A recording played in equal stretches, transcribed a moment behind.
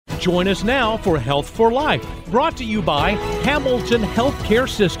Join us now for Health for Life, brought to you by Hamilton Healthcare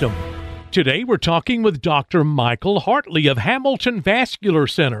System. Today we're talking with Dr. Michael Hartley of Hamilton Vascular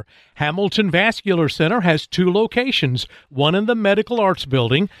Center. Hamilton Vascular Center has two locations, one in the Medical Arts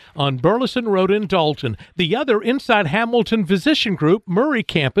Building on Burleson Road in Dalton, the other inside Hamilton Physician Group Murray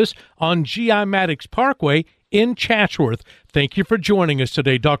Campus on GI Maddox Parkway in Chatsworth. Thank you for joining us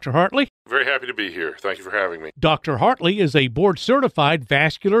today, Dr. Hartley. Very happy to be here. Thank you for having me. Dr. Hartley is a board-certified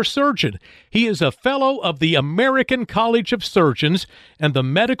vascular surgeon. He is a fellow of the American College of Surgeons and the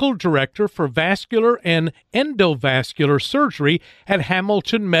medical director for vascular and endovascular surgery at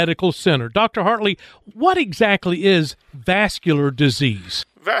Hamilton Medical Center. Dr. Hartley, what exactly is vascular disease?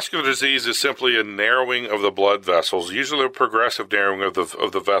 Vascular disease is simply a narrowing of the blood vessels, usually a progressive narrowing of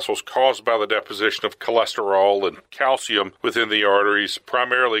the vessels caused by the deposition of cholesterol and calcium within the arteries,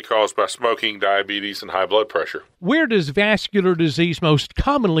 primarily caused by smoking, diabetes, and high blood pressure. Where does vascular disease most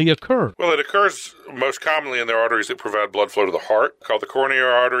commonly occur? Well, it occurs most commonly in the arteries that provide blood flow to the heart, called the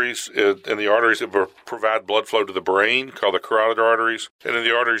coronary arteries, and the arteries that provide blood flow to the brain, called the carotid arteries, and in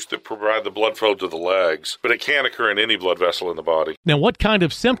the arteries that provide the blood flow to the legs. But it can occur in any blood vessel in the body. Now, what kind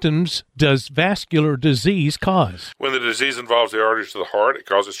of symptoms does vascular disease cause? When the disease involves the arteries to the heart, it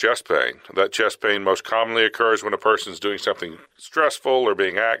causes chest pain. That chest pain most commonly occurs when a person is doing something stressful or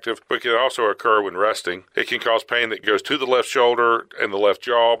being active, but it can also occur when resting. It can cause pain that goes to the left shoulder and the left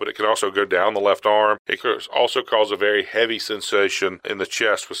jaw, but it can also go down the left arm. It can also cause a very heavy sensation in the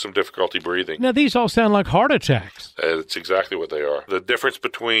chest with some difficulty breathing. Now, these all sound like heart attacks. It's exactly what they are. The difference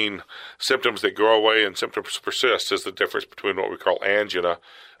between symptoms that go away and symptoms persist is the difference between what we call angina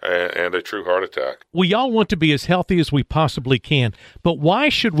and a true heart attack. We all want to be as healthy as we possibly can, but why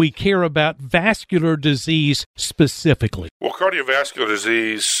should we care about vascular disease specifically? Well, cardiovascular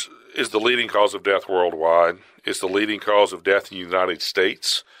disease is the leading cause of death worldwide. It's the leading cause of death in the United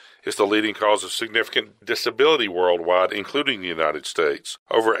States. It's the leading cause of significant disability worldwide, including the United States.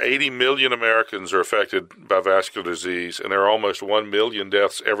 Over 80 million Americans are affected by vascular disease, and there are almost 1 million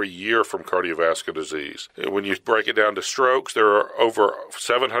deaths every year from cardiovascular disease. When you break it down to strokes, there are over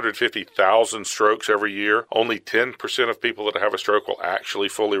 750,000 strokes every year. Only 10% of people that have a stroke will actually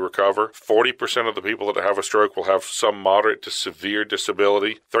fully recover. 40% of the people that have a stroke will have some moderate to severe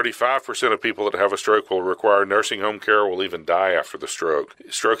disability. 35% of people that have a stroke will require nursing home care or will even die after the stroke.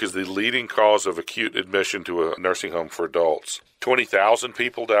 Stroke is the leading cause of acute admission to a nursing home for adults. 20,000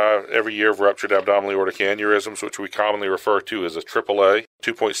 people die every year of ruptured abdominal aortic aneurysms, which we commonly refer to as a AAA.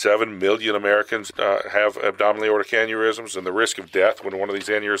 2.7 million Americans have abdominal aortic aneurysms, and the risk of death when one of these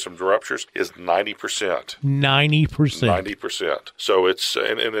aneurysms ruptures is 90%. 90%. 90%. So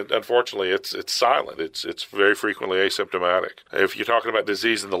unfortunately, it's silent. It's very frequently asymptomatic. If you're talking about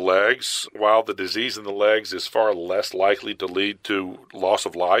disease in the legs, while the disease in the legs is far less likely to lead to loss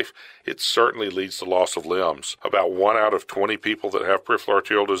of life, it certainly leads to loss of limbs. About 1 out of 20 people that have peripheral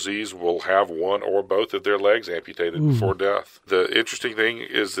arterial disease will have one or both of their legs amputated before death. The interesting thing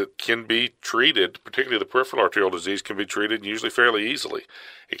is that it can be treated, particularly the peripheral arterial disease can be treated usually fairly easily.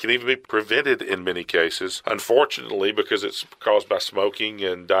 It can even be prevented in many cases. Unfortunately, because it's caused by smoking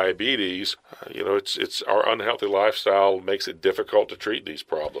and diabetes, it's our unhealthy lifestyle makes it difficult to treat these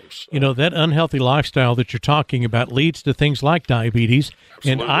problems. That unhealthy lifestyle that you're talking about leads to things like diabetes.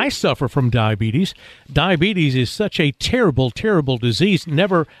 Absolutely. And I suffer from diabetes. Diabetes is such a terrible, terrible disease.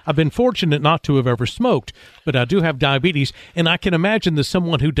 I've been fortunate not to have ever smoked, but I do have diabetes. And I can imagine that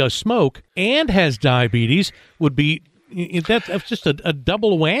someone who does smoke and has diabetes would be that's just a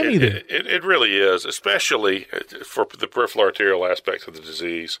double whammy there. It really is, especially for the peripheral arterial aspect of the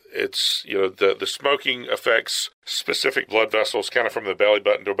disease. It's, the smoking affects specific blood vessels kind of from the belly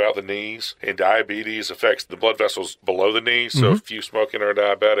button to about the knees, and diabetes affects the blood vessels below the knees. So if you smoking or are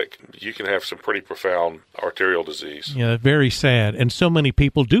diabetic, you can have some pretty profound arterial disease. Yeah, very sad. And so many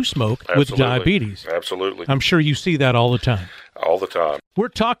people do smoke with diabetes. Absolutely. I'm sure you see that all the time. All the time. We're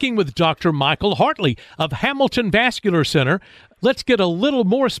talking with Dr. Michael Hartley of Hamilton Vascular Center. Let's get a little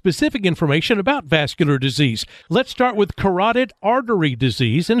more specific information about vascular disease. Let's start with carotid artery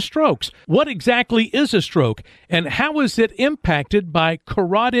disease and strokes. What exactly is a stroke, and how is it impacted by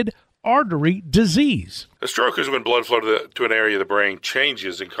carotid artery disease? A stroke is when blood flow to an area of the brain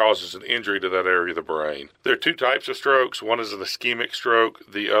changes and causes an injury to that area of the brain. There are two types of strokes. One is an ischemic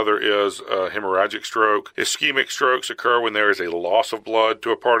stroke. The other is a hemorrhagic stroke. Ischemic strokes occur when there is a loss of blood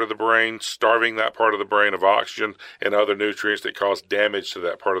to a part of the brain, starving that part of the brain of oxygen and other nutrients that cause damage to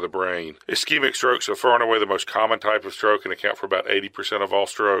that part of the brain. Ischemic strokes are far and away the most common type of stroke and account for about 80% of all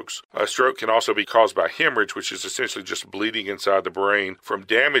strokes. A stroke can also be caused by hemorrhage, which is essentially just bleeding inside the brain from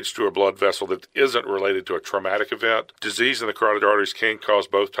damage to a blood vessel that isn't related to to a traumatic event. Disease in the carotid arteries can cause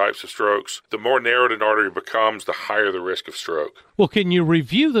both types of strokes. The more narrowed an artery becomes, the higher the risk of stroke. Well, can you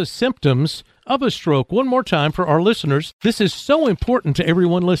review the symptoms of a stroke one more time for our listeners? This is so important to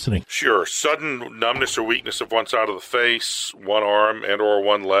everyone listening. Sure. Sudden numbness or weakness of one side of the face, one arm and or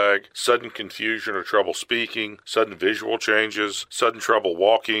one leg, sudden confusion or trouble speaking, sudden visual changes, sudden trouble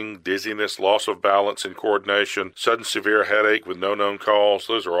walking, dizziness, loss of balance and coordination, sudden severe headache with no known cause.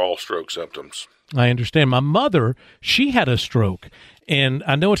 Those are all stroke symptoms. I understand. My mother, she had a stroke, and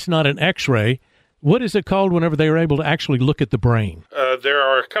I know it's not an X-ray. What is it called whenever they are able to actually look at the brain? There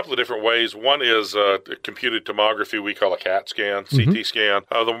are a couple of different ways. One is computed tomography, we call a CAT scan, CT scan.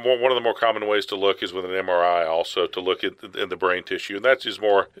 One of the more common ways to look is with an MRI also, to look in the brain tissue, and that is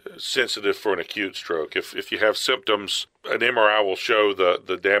more sensitive for an acute stroke. If you have symptoms, an MRI will show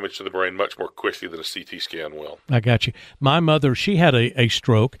the damage to the brain much more quickly than a CT scan will. I got you. My mother, she had a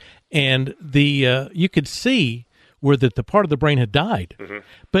stroke, and you could see where the part of the brain had died.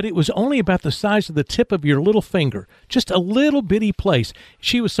 But it was only about the size of the tip of your little finger, just a little bitty place.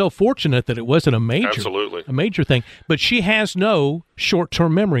 She was so fortunate that it wasn't a major thing. But she has no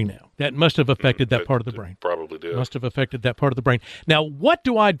short-term memory now. That must have affected that part of the brain. Probably did. Must have affected that part of the brain. Now, what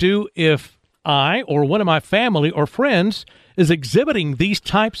do I do if I or one of my family or friends is exhibiting these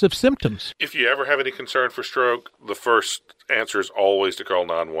types of symptoms? If you ever have any concern for stroke, the first answer is always to call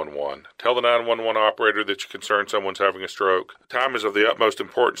 911. Tell the 911 operator that you're concerned someone's having a stroke. Time is of the utmost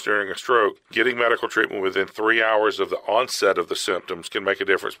importance during a stroke. Getting medical treatment within 3 hours of the onset of the symptoms can make a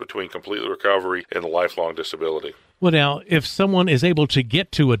difference between complete recovery and lifelong disability. Well, now, if someone is able to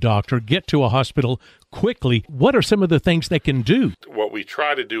get to a doctor, get to a hospital quickly, what are some of the things they can do? What we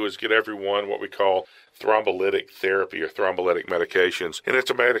try to do is get everyone what we call thrombolytic therapy or thrombolytic medications. And it's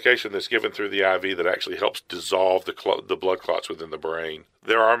a medication that's given through the IV that actually helps dissolve the blood clots within the brain.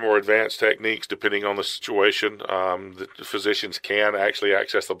 There are more advanced techniques depending on the situation. The physicians can actually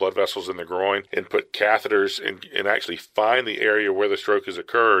access the blood vessels in the groin and put catheters and actually find the area where the stroke has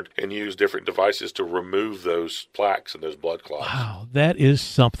occurred and use different devices to remove those plaques and those blood clots. Wow, that is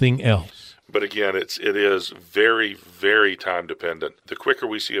something else. But again, it is very, very time dependent. The quicker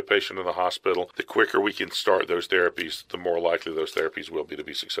we see a patient in the hospital, the quicker we can start those therapies, the more likely those therapies will be to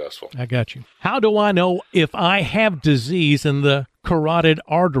be successful. I got you. How do I know if I have disease in the carotid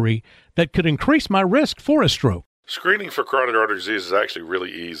artery that could increase my risk for a stroke? Screening for carotid artery disease is actually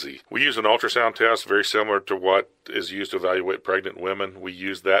really easy. We use an ultrasound test very similar to what is used to evaluate pregnant women. We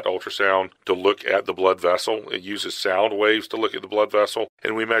use that ultrasound to look at the blood vessel. It uses sound waves to look at the blood vessel,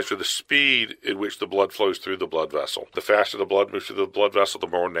 and we measure the speed at which the blood flows through the blood vessel. The faster the blood moves through the blood vessel, the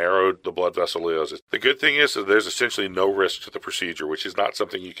more narrowed the blood vessel is. The good thing is that there's essentially no risk to the procedure, which is not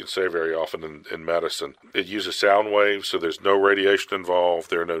something you can say very often in medicine. It uses sound waves, so there's no radiation involved,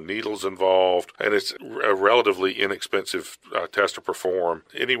 there are no needles involved, and it's a relatively inexpensive test to perform.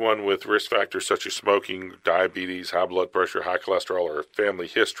 Anyone with risk factors such as smoking, diabetes, high blood pressure, high cholesterol, or family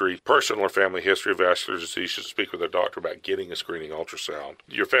history, personal or family history of vascular disease should speak with their doctor about getting a screening ultrasound.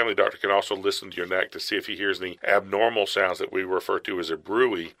 Your family doctor can also listen to your neck to see if he hears any abnormal sounds that we refer to as a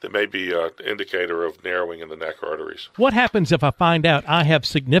bruit that may be an indicator of narrowing in the neck arteries. What happens if I find out I have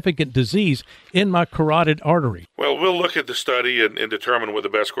significant disease in my carotid artery? Well, we'll look at the study and determine what the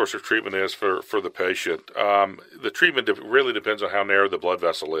best course of treatment is for the patient. The treatment really depends on how narrow the blood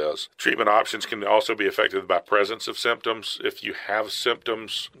vessel is. Treatment options can also be affected by presence of symptoms. If you have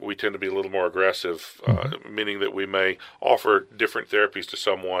symptoms, we tend to be a little more aggressive, meaning that we may offer different therapies to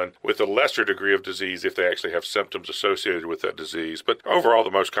someone with a lesser degree of disease if they actually have symptoms associated with that disease. But overall,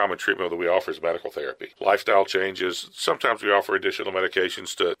 the most common treatment that we offer is medical therapy. Lifestyle changes. Sometimes we offer additional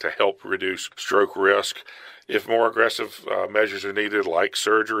medications to help reduce stroke risk. If more aggressive measures are needed, like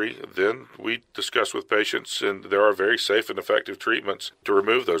surgery, then we discuss with patients, and there are very safe and effective treatments to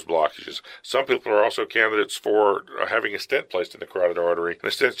remove those blockages. Some people are also candidates for having a stent placed in the carotid artery. And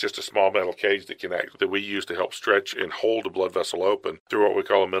a stent is just a small metal cage that we use to help stretch and hold the blood vessel open through what we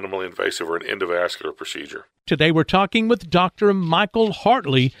call a minimally invasive or an endovascular procedure. Today we're talking with Dr. Michael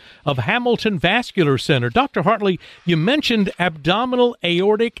Hartley of Hamilton Vascular Center. Dr. Hartley, you mentioned abdominal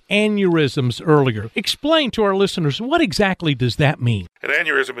aortic aneurysms earlier. Explain to our listeners, what exactly does that mean? An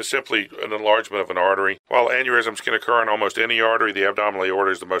aneurysm is simply an enlargement of an artery. While aneurysms can occur in almost any artery, the abdominal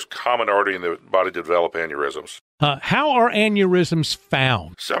aorta is the most common artery in the body to develop aneurysms. How are aneurysms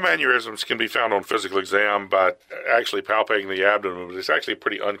found? Some aneurysms can be found on physical exam by actually palpating the abdomen, but it's actually a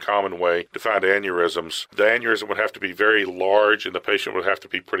pretty uncommon way to find aneurysms. The aneurysm would have to be very large, and the patient would have to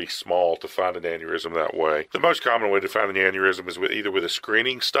be pretty small to find an aneurysm that way. The most common way to find an aneurysm is either with a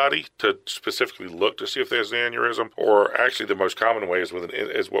screening study to specifically look to see if there's an aneurysm, or actually the most common way is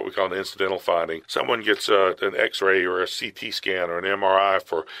is what we call an incidental finding. Someone gets an X-ray or a CT scan or an MRI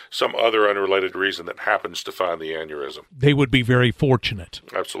for some other unrelated reason that happens to find the aneurysm. They would be very fortunate.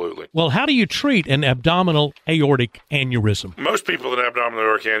 Absolutely. Well, how do you treat an abdominal aortic aneurysm? Most people with an abdominal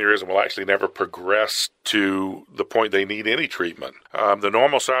aortic aneurysm will actually never progress to the point they need any treatment. The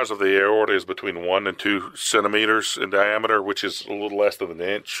normal size of the aorta is between 1 and 2 centimeters in diameter, which is a little less than an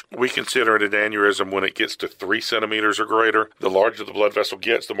inch. We consider it an aneurysm when it gets to 3 centimeters or greater. The larger the blood vessel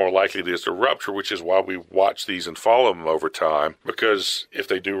gets, the more likely it is to rupture, which is why we watch these and follow them over time, because if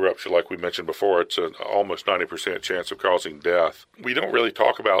they do rupture, like we mentioned before, it's an almost 90% chance of causing death. We don't really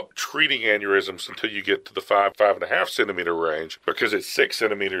talk about treating aneurysms until you get to the 5.5 centimeter range, because at 6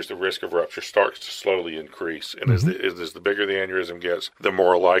 centimeters, the risk of rupture starts to slowly increase. And as the bigger the aneurysm gets, the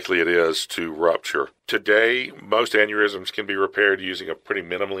more likely it is to rupture. Today, most aneurysms can be repaired using a pretty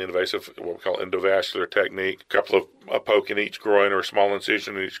minimally invasive, what we call endovascular technique, a couple of a poke in each groin or a small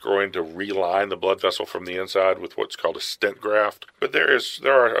incision in each groin to reline the blood vessel from the inside with what's called a stent graft. But there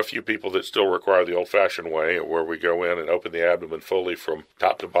are a few people that still require the old-fashioned way, where we go in and open the abdomen fully from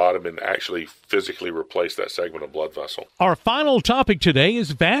top to bottom and actually physically replace that segment of blood vessel. Our final topic today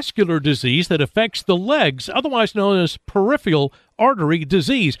is vascular disease that affects the legs, otherwise known as peripheral artery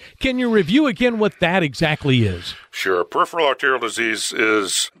disease. Can you review again what that exactly is? Sure. Peripheral arterial disease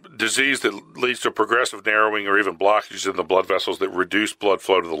is disease that leads to progressive narrowing or even blockages in the blood vessels that reduce blood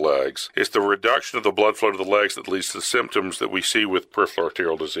flow to the legs. It's the reduction of the blood flow to the legs that leads to the symptoms that we see with peripheral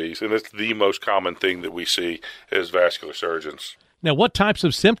arterial disease, and it's the most common thing that we see as vascular surgeons. Now, what types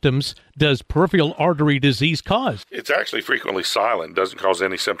of symptoms does peripheral artery disease cause? It's actually frequently silent, doesn't cause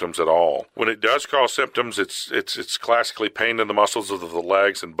any symptoms at all. When it does cause symptoms, it's classically pain in the muscles of the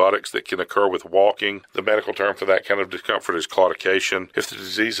legs and buttocks that can occur with walking. The medical term for that kind of discomfort is claudication. If the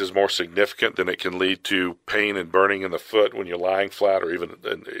disease is more significant, then it can lead to pain and burning in the foot when you're lying flat or even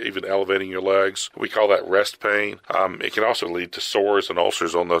elevating your legs. We call that rest pain. It can also lead to sores and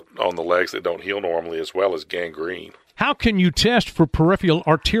ulcers on the legs that don't heal normally, as well as gangrene. How can you test for peripheral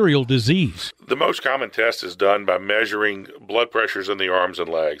arterial disease? The most common test is done by measuring blood pressures in the arms and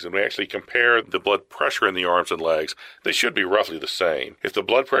legs, and we actually compare the blood pressure in the arms and legs. They should be roughly the same. If the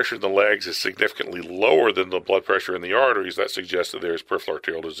blood pressure in the legs is significantly lower than the blood pressure in the arteries, that suggests that there is peripheral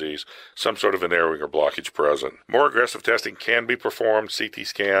arterial disease, some sort of a narrowing or blockage present. More aggressive testing can be performed, CT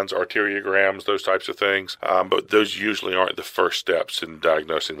scans, arteriograms, those types of things, but those usually aren't the first steps in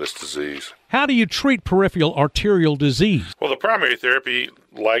diagnosing this disease. How do you treat peripheral arterial disease? Well, the primary therapy,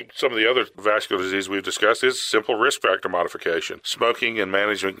 like some of the other vascular disease we've discussed, is simple risk factor modification. Smoking and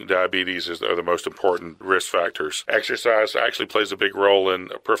managing diabetes are the most important risk factors. Exercise actually plays a big role in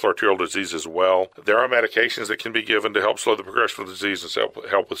peripheral arterial disease as well. There are medications that can be given to help slow the progression of the disease and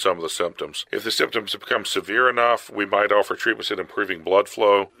help with some of the symptoms. If the symptoms become severe enough, we might offer treatments in improving blood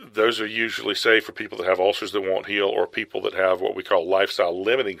flow. Those are usually safe for people that have ulcers that won't heal, or people that have what we call lifestyle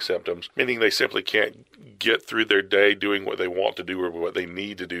limiting symptoms, meaning they simply can't get through their day doing what they want to do or what they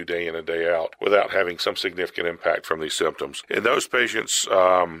need to do day in and day out without having some significant impact from these symptoms. In those patients,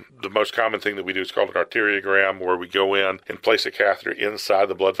 the most common thing that we do is called an arteriogram, where we go in and place a catheter inside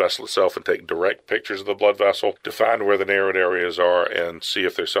the blood vessel itself and take direct pictures of the blood vessel to find where the narrowed areas are and see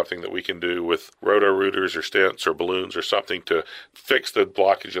if there's something that we can do with roto-rooters or stents or balloons or something to fix the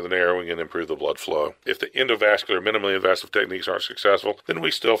blockage of the narrowing and improve the blood flow. If the endovascular, minimally invasive techniques aren't successful, then we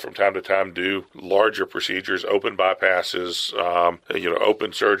still from time to time do larger procedures, open bypasses,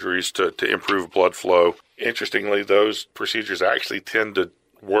 open surgeries to improve blood flow. Interestingly, those procedures actually tend to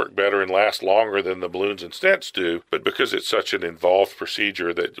work better and last longer than the balloons and stents do, but because it's such an involved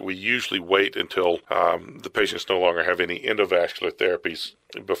procedure that we usually wait until the patients no longer have any endovascular therapies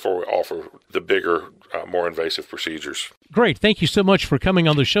before we offer the bigger, more invasive procedures. Great. Thank you so much for coming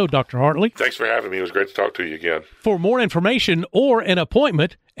on the show, Dr. Hartley. Thanks for having me. It was great to talk to you again. For more information or an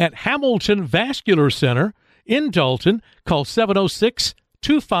appointment at Hamilton Vascular Center in Dalton, call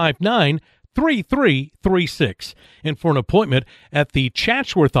 706-259-3336. And for an appointment at the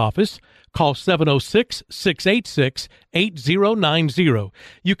Chatsworth office, call 706-686-8090.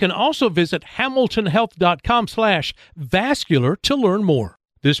 You can also visit hamiltonhealth.com/vascular to learn more.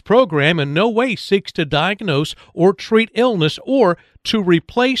 This program in no way seeks to diagnose or treat illness or to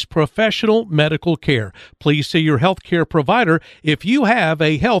replace professional medical care. Please see your healthcare provider if you have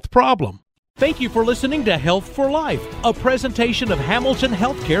a health problem. Thank you for listening to Health for Life, a presentation of Hamilton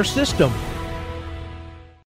Healthcare System.